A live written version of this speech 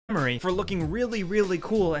memory for looking really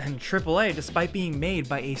cool and AAA despite being made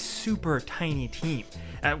by a super tiny team.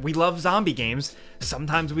 We love zombie games,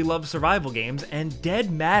 sometimes we love survival games, and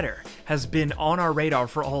Dead Matter has been on our radar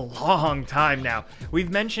for a long time now.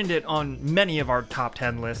 We've mentioned it on many of our top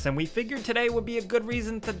 10 lists, and we figured today would be a good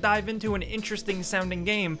reason to dive into an interesting sounding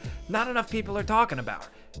game not enough people are talking about.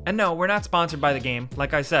 And no, we're not sponsored by the game.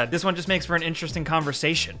 Like I said, this one just makes for an interesting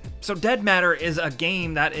conversation. So Dead Matter is a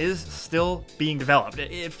game that is still being developed.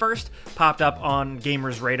 It first popped up on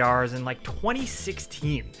gamers' radars in like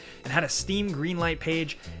 2016. It had a Steam greenlight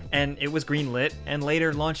page, and it was greenlit, and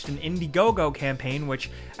later launched an Indiegogo campaign, which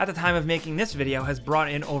at the time of making this video has brought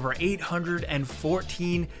in over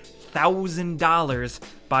 $814,000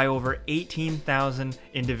 by over 18,000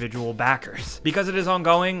 individual backers. Because it is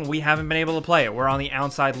ongoing, we haven't been able to play it. We're on the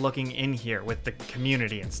outside looking in here with the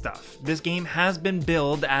community and stuff. This game has been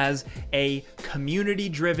billed as a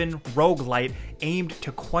community-driven roguelite aimed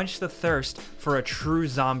to quench the thirst for a true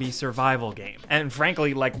zombie survival game. And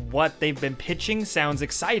frankly, like, what they've been pitching sounds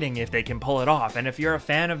exciting if they can pull it off. And if you're a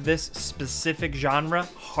fan of this specific genre,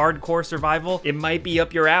 hardcore survival, it might be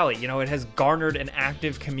up your alley. You know, it has garnered an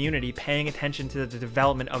active community paying attention to the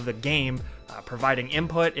development of the game, providing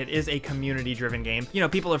input. It is a community-driven game. You know,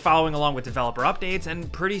 people are following along with developer updates,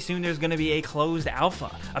 and pretty soon there's going to be a closed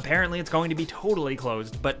alpha. Apparently it's going to be totally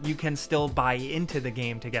closed, but you can still buy into the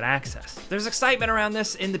game to get access. There's excitement around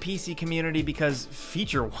this in the PC community because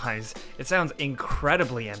feature-wise, it sounds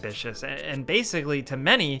incredibly ambitious, and basically, to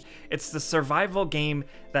many, it's the survival game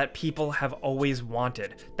that people have always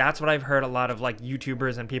wanted. That's what I've heard a lot of like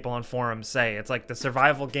YouTubers and people on forums say. It's like the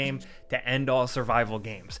survival game to end all survival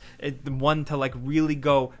games. The one to like really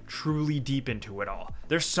go truly deep into it all.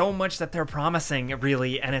 There's so much that they're promising,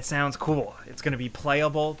 really, and it sounds cool. It's going to be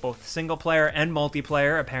playable, both single player and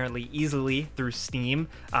multiplayer, apparently easily through Steam.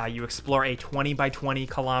 You explore a 20 by 20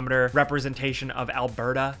 kilometer representation of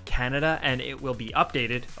Alberta, Canada, and it will be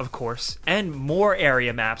updated, of course, and more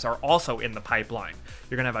area maps are also in the pipeline.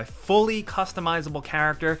 You're going to have a fully customizable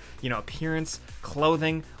character, you know, appearance,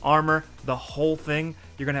 clothing, armor, the whole thing.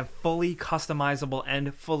 You're going to have fully customizable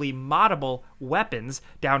and fully moddable weapons,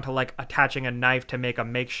 down to like attaching a knife to make a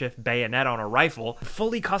makeshift bayonet on a rifle.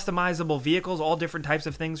 Fully customizable vehicles, all different types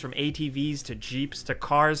of things, from ATVs to Jeeps to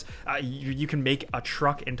cars. You can make a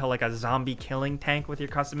truck into like a zombie killing tank with your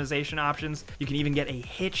customization options. You can even get a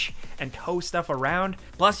hitch and tow stuff around.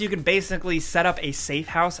 Plus, you can basically set up a safe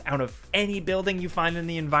house out of any building you find in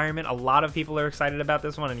the environment. A lot of people are excited about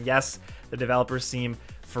this one, and yes, the developers seem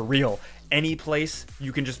for real. Any place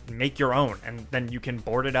you can just make your own, and then you can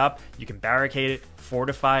board it up, you can barricade it,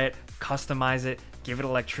 fortify it, customize it, give it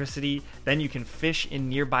electricity. Then you can fish in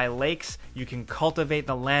nearby lakes, you can cultivate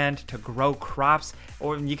the land to grow crops,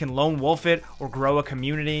 or you can lone wolf it or grow a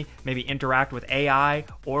community, maybe interact with AI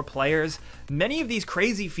or players. Many of these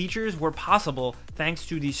crazy features were possible thanks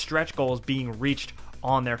to these stretch goals being reached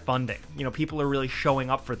on their funding. You know, people are really showing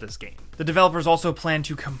up for this game. The developers also plan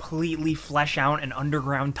to completely flesh out an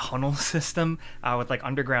underground tunnel system with like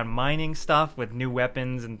underground mining stuff, with new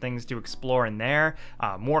weapons and things to explore in there,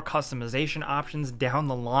 more customization options down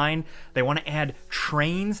the line. They want to add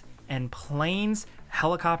trains and planes,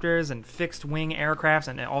 helicopters and fixed wing aircrafts,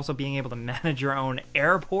 and also being able to manage your own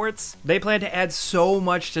airports. They plan to add so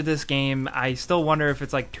much to this game. I still wonder if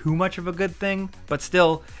it's like too much of a good thing, but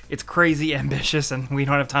still, it's crazy ambitious, and we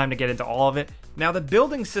don't have time to get into all of it. Now, the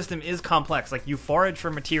building system is complex. Like, you forage for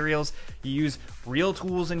materials, you use real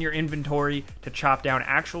tools in your inventory to chop down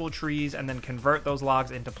actual trees and then convert those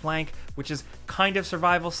logs into plank, which is kind of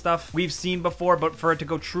survival stuff we've seen before, but for it to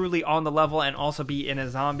go truly on the level and also be in a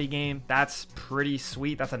zombie game, that's pretty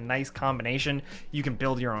sweet. That's a nice combination. You can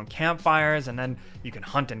build your own campfires, and then you can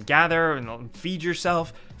hunt and gather and feed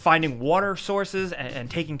yourself. Finding water sources and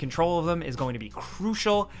taking control of them is going to be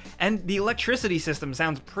crucial. And the electricity system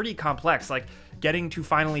sounds pretty complex. Like, getting to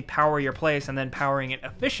finally power your place and then powering it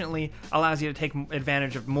efficiently allows you to take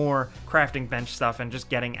advantage of more crafting bench stuff and just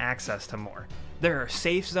getting access to more. There are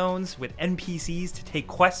safe zones with NPCs to take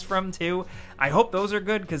quests from too. I hope those are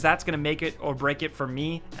good, because that's going to make it or break it for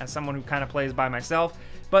me as someone who kind of plays by myself.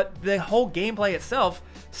 But the whole gameplay itself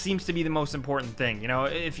seems to be the most important thing. You know,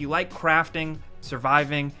 if you like crafting,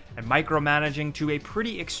 surviving, and micromanaging to a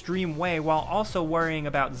pretty extreme way while also worrying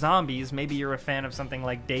about zombies, maybe you're a fan of something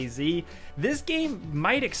like DayZ, this game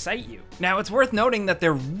might excite you. Now, it's worth noting that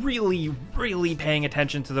they're really paying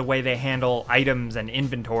attention to the way they handle items and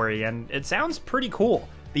inventory, and it sounds pretty cool.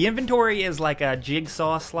 The inventory is like a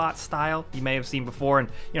jigsaw slot style you may have seen before, and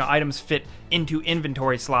you know, items fit into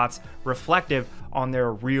inventory slots reflective on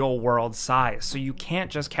their real world size. So you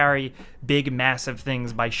can't just carry big massive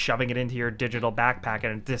things by shoving it into your digital backpack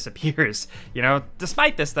and it disappears. You know,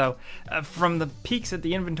 despite this though, from the peeks at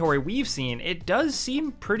the inventory we've seen, it does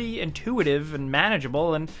seem pretty intuitive and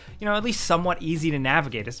manageable and, you know, at least somewhat easy to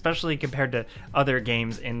navigate, especially compared to other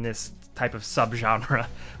games in this type of subgenre.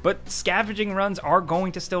 But scavenging runs are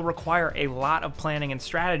going to still require a lot of planning and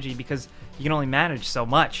strategy because you can only manage so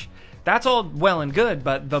much. That's all well and good,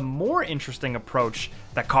 but the more interesting approach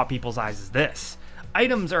that caught people's eyes is this.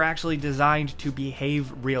 Items are actually designed to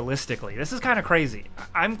behave realistically. This is kind of crazy.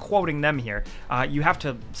 I'm quoting them here. You have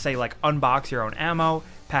to, say, like, unbox your own ammo,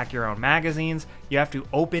 pack your own magazines, you have to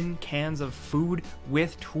open cans of food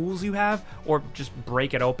with tools you have, or just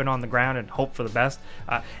break it open on the ground and hope for the best.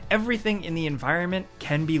 Everything in the environment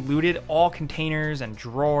can be looted. All containers and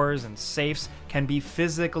drawers and safes can be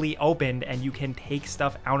physically opened, and you can take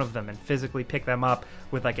stuff out of them and physically pick them up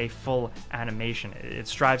with like a full animation. It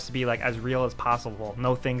strives to be like as real as possible.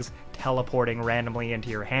 No things teleporting randomly into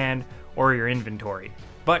your hand or your inventory.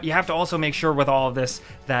 But you have to also make sure with all of this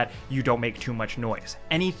that you don't make too much noise.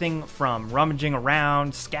 Anything from rummaging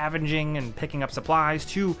around, scavenging and picking up supplies,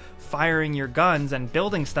 to firing your guns and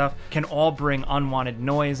building stuff can all bring unwanted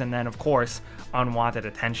noise and then, of course, unwanted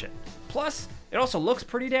attention. Plus, it also looks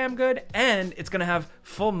pretty damn good, and it's gonna have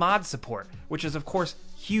full mod support, which is of course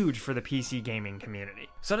huge for the PC gaming community.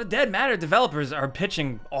 So the Dead Matter developers are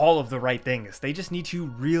pitching all of the right things. They just need to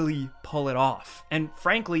really pull it off. And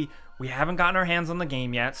frankly, we haven't gotten our hands on the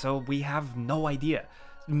game yet, so we have no idea.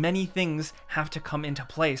 Many things have to come into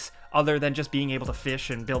place other than just being able to fish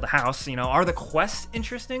and build a house. You know, are the quests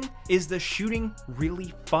interesting? Is the shooting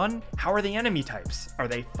really fun? How are the enemy types? Are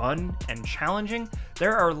they fun and challenging?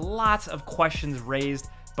 There are lots of questions raised,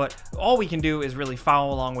 but all we can do is really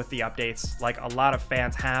follow along with the updates like a lot of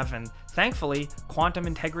fans have, and thankfully, Quantum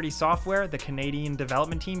Integrity Software, the Canadian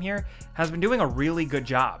development team here, has been doing a really good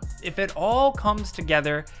job. If it all comes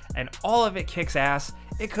together and all of it kicks ass,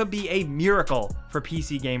 it could be a miracle for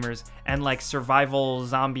PC gamers and like survival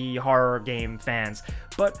zombie horror game fans.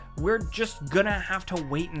 But we're just gonna have to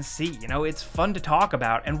wait and see. You know, it's fun to talk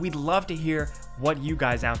about, and we'd love to hear what you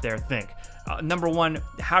guys out there think. Number one,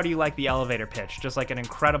 how do you like the elevator pitch? Just like an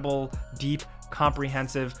incredible, deep,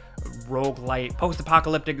 comprehensive, roguelite,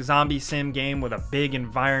 post-apocalyptic zombie sim game with a big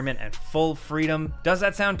environment and full freedom. Does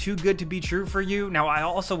that sound too good to be true for you?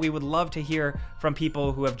 Now, we would love to hear from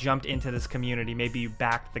people who have jumped into this community. Maybe you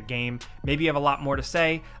backed the game. Maybe you have a lot more to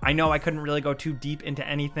say. I know I couldn't really go too deep into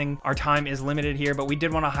anything. Our time is limited here, but we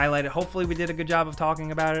did want to highlight it. Hopefully we did a good job of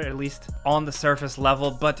talking about it, at least on the surface level.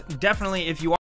 But definitely, if you are